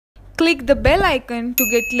Click the bell icon to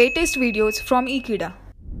get latest videos from Ekeeda.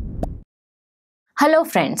 Hello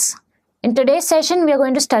friends. In today's session, we are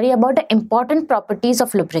going to study about the important properties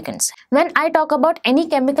of lubricants. When I talk about any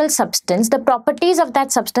chemical substance, the properties of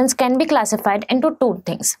that substance can be classified into two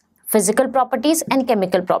things: physical properties and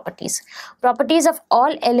chemical properties. Properties of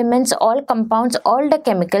all elements, all compounds, all the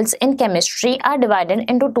chemicals in chemistry are divided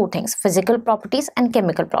into two things: physical properties and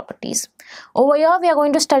chemical properties. Over here, we are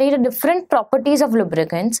going to study the different properties of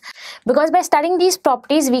lubricants, because by studying these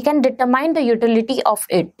properties, we can determine the utility of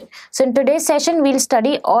it. So in today's session, we'll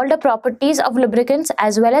study all the properties of lubricants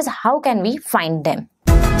as well as how can we find them.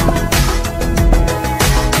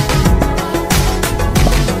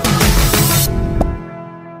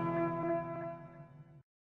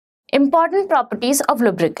 Important properties of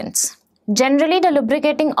lubricants. Generally, the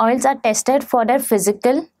lubricating oils are tested for their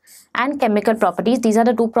physical and chemical properties. These are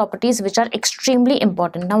the two properties which are extremely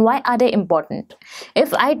important. Now, why are they important?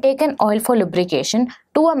 If I take an oil for lubrication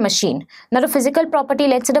to a machine, now the physical property,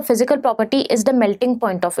 let's say the physical property is the melting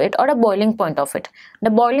point of it or the boiling point of it. The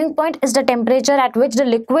boiling point is the temperature at which the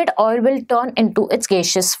liquid oil will turn into its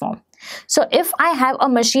gaseous form. So if I have a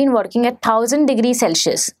machine working at 1000 degrees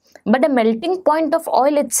Celsius, but the melting point of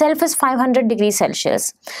oil itself is 500 degrees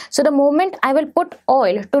Celsius. So the moment I will put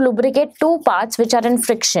oil to lubricate two parts which are in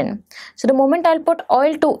friction, so the moment I'll put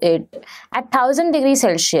oil to it at 1000 degrees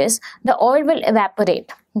Celsius, the oil will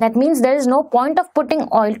evaporate. That means there is no point of putting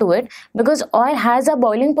oil to it because oil has a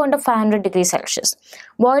boiling point of 500 degrees Celsius.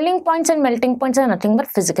 Boiling points and melting points are nothing but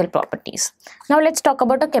physical properties. Now let's talk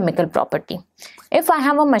about a chemical property. If I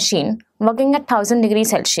have a machine working at 1000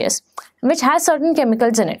 degrees Celsius which has certain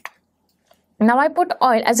chemicals in it, now I put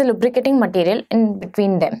oil as a lubricating material in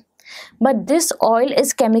between them, but this oil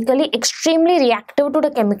is chemically extremely reactive to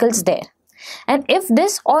the chemicals there. And if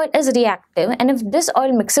this oil is reactive and if this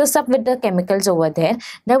oil mixes up with the chemicals over there,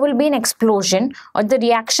 there will be an explosion, or the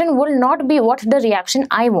reaction will not be what the reaction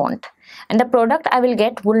I want, and the product I will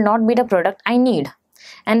get will not be the product I need.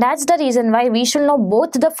 And that's the reason why we should know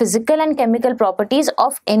both the physical and chemical properties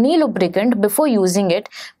of any lubricant before using it,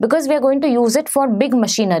 because we are going to use it for big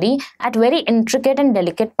machinery at very intricate and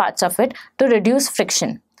delicate parts of it to reduce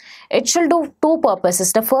friction. It should do two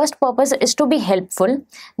purposes. The first purpose is to be helpful,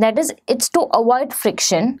 that is, it's to avoid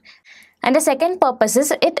friction. And the second purpose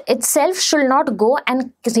is it itself should not go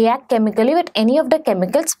and react chemically with any of the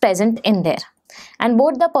chemicals present in there. And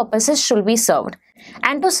both the purposes should be served.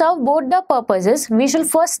 And to serve both the purposes, we should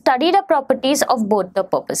first study the properties of both the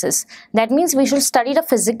purposes. That means we should study the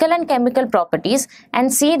physical and chemical properties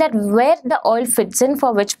and see that where the oil fits in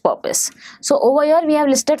for which purpose. So over here we have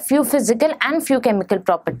listed few physical and few chemical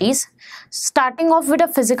properties. Starting off with the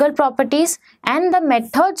physical properties and the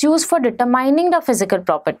methods used for determining the physical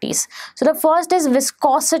properties. So the first is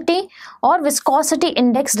viscosity or viscosity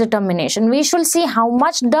index determination. We should see how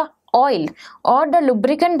much the oil or the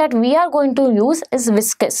lubricant that we are going to use is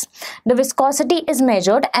viscous. The viscosity is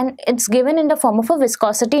measured and it's given in the form of a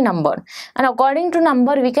viscosity number, and according to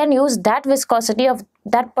number we can use that viscosity of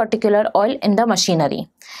that particular oil in the machinery,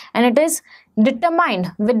 and it is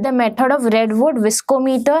determined with the method of redwood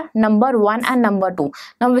viscometer number 1 and number 2.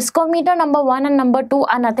 Now viscometer number 1 and number 2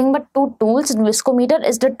 are nothing but two tools. Viscometer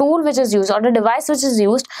is the tool which is used, or the device which is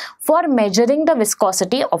used for measuring the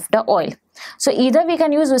viscosity of the oil. So either we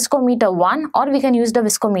can use viscometer 1 or we can use the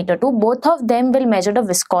viscometer 2. Both of them will measure the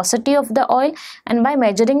viscosity of the oil, and by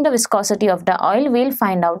measuring the viscosity of the oil, we'll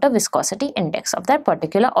find out the viscosity index of that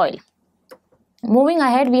particular oil. Moving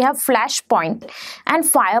ahead, we have flash point and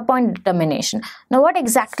fire point determination. Now what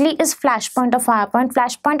exactly is flash point or fire point?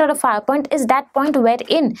 Flash point or a fire point is that point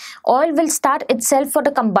wherein oil will start itself for the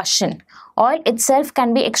combustion. Oil itself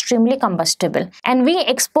can be extremely combustible, and we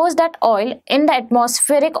expose that oil in the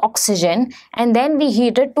atmospheric oxygen and then we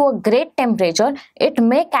heat it to a great temperature. It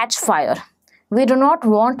may catch fire. We do not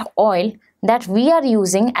want oil that we are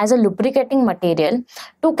using as a lubricating material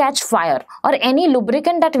to catch fire, or any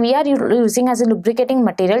lubricant that we are using as a lubricating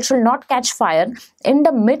material should not catch fire in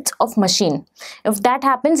the midst of machine. If that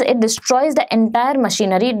happens, it destroys the entire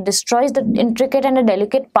machinery, it destroys the intricate and the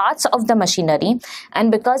delicate parts of the machinery, and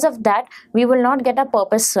because of that we will not get a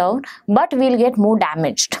purpose served, but we'll get more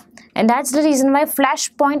damaged. And that's the reason why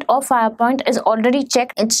flash point or fire point is already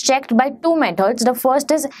checked. It's checked by two methods. The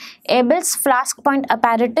first is Abel's flash point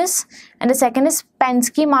apparatus, and the second is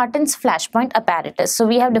Penske-Martin's flash point apparatus. So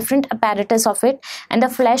we have different apparatus of it, and the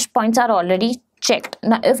flash points are already checked.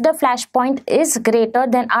 Now if the flash point is greater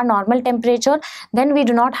than our normal temperature, then we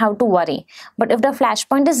do not have to worry. But if the flash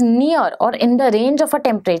point is near or in the range of a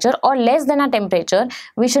temperature or less than a temperature,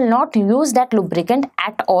 we shall not use that lubricant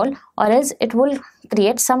at all, or else it will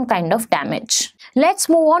create some kind of damage. Let's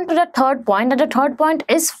move on to the third point, and the third point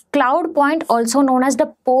is cloud point, also known as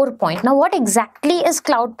the pour point. Now, what exactly is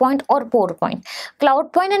cloud point or pour point?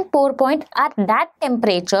 Cloud point and pour point are that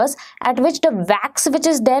temperatures at which the wax which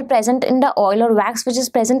is there present in the oil or wax which is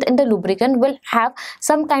present in the lubricant will have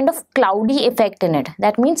some kind of cloudy effect in it.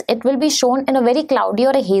 That means it will be shown in a very cloudy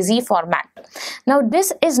or a hazy format. Now,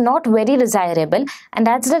 this is not very desirable, and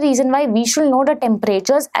that's the reason why we should know the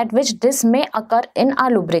temperatures at which this may occur in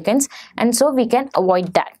our lubricants, and so we can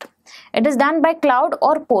avoid that. It is done by cloud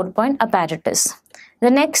or pour point apparatus. The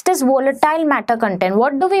next is volatile matter content.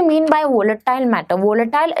 What do we mean by volatile matter?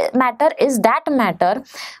 Volatile matter is that matter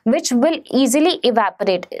which will easily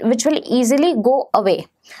evaporate, which will easily go away.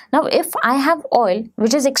 Now, if I have oil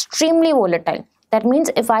which is extremely volatile, that means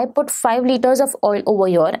if I put 5 liters of oil over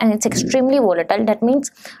here and it's extremely volatile, that means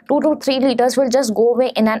 2 to 3 liters will just go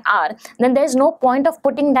away in an hour, then there is no point of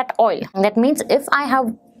putting that oil. That means if I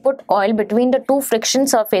have put oil between the two friction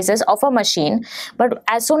surfaces of a machine, but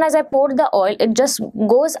as soon as I pour the oil, it just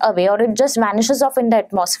goes away or it just vanishes off in the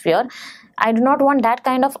atmosphere. I do not want that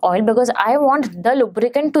kind of oil, because I want the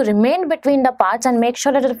lubricant to remain between the parts and make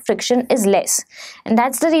sure that the friction is less. And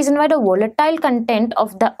that's the reason why the volatile content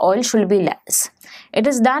of the oil should be less. It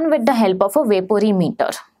is done with the help of a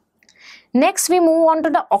vaporimeter. Next, we move on to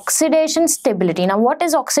the oxidation stability. Now, what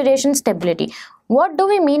is oxidation stability? What do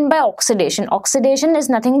we mean by oxidation? Oxidation is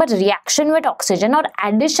nothing but reaction with oxygen or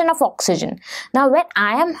addition of oxygen. Now, when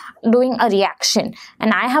I am doing a reaction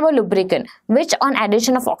and I have a lubricant which on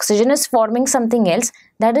addition of oxygen is forming something else,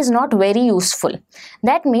 that is not very useful.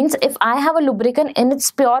 That means if I have a lubricant in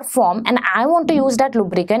its pure form and I want to use that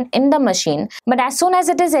lubricant in the machine, but as soon as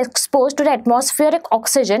it is exposed to the atmospheric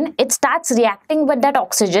oxygen, it starts reacting with that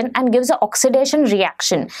oxygen and gives an oxidation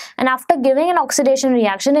reaction. And after giving an oxidation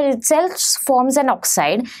reaction, it itself forms an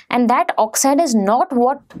oxide, and that oxide is not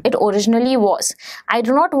what it originally was. I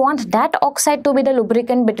do not want that oxide to be the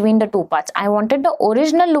lubricant between the two parts. I wanted the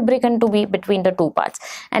original lubricant to be between the two parts,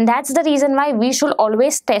 and that's the reason why we should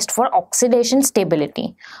always test for oxidation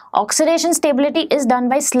stability. Oxidation stability is done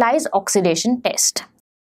by slice oxidation test.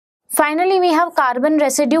 Finally, we have carbon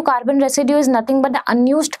residue. Carbon residue is nothing but the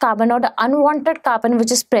unused carbon or the unwanted carbon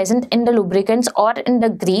which is present in the lubricants or in the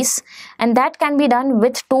grease, and that can be done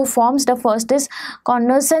with two forms. The first is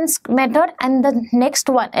Condorcet's method and the next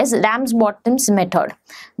one is Ramsbottom's method.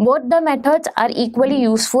 Both the methods are equally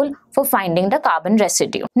useful for finding the carbon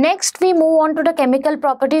residue. Next, we move on to the chemical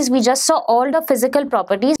properties. We just saw all the physical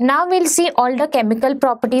properties. Now we'll see all the chemical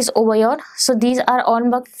properties over here. So these are all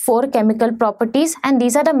the 4 chemical properties, and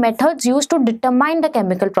these are the methods used to determine the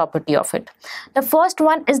chemical property of it. The first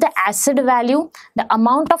one is the acid value, the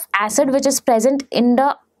amount of acid which is present in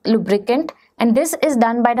the lubricant, and this is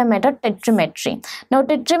done by the method tetrametry. Now,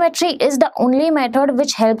 tetrametry is the only method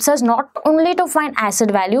which helps us not only to find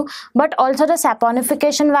acid value but also the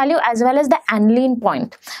saponification value as well as the aniline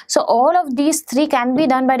point. So all of these 3 can be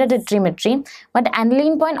done by the tetrametry, but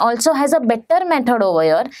aniline point also has a better method over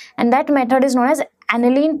here, and that method is known as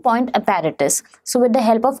aniline point apparatus. So with the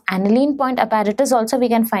help of aniline point apparatus also we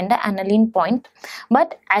can find the aniline point,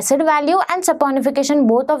 but acid value and saponification,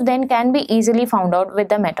 both of them can be easily found out with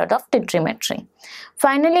the method of tetrametry.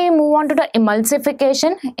 Finally, move on to the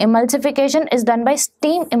emulsification. Emulsification is done by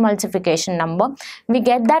steam emulsification number. We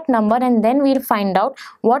get that number and then we'll find out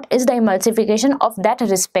what is the emulsification of that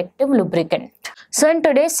respective lubricant. So in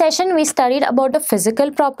today's session, we studied about the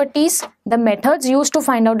physical properties, the methods used to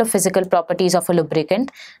find out the physical properties of a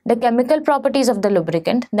lubricant, the chemical properties of the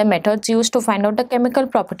lubricant, the methods used to find out the chemical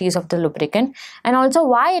properties of the lubricant, and also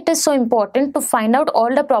why it is so important to find out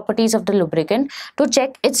all the properties of the lubricant to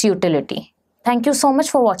check its utility. Thank you so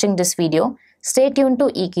much for watching this video. Stay tuned to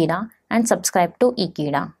Ekeeda and subscribe to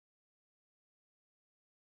Ekeeda.